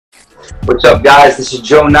What's up, guys? This is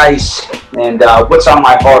Joe Nyce, and what's on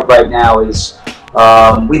my heart right now is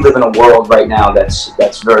we live in a world right now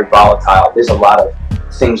that's very volatile. There's a lot of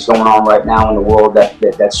things going on right now in the world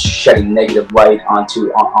that's shedding negative light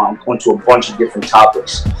onto a bunch of different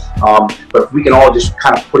topics. But if we can all just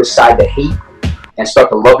kind of put aside the hate and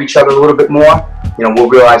start to love each other a little bit more, we'll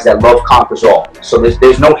realize that love conquers all. So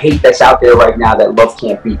there's no hate that's out there right now that love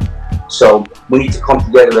can't beat. So we need to come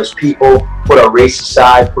together as people, put our race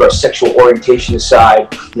aside, put our sexual orientation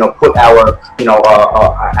aside, put our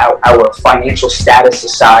financial status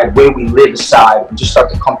aside, where we live aside, and just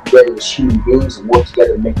start to come together as human beings and work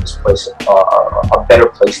together to make this place a better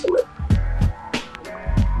place to live.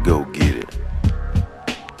 Go get it.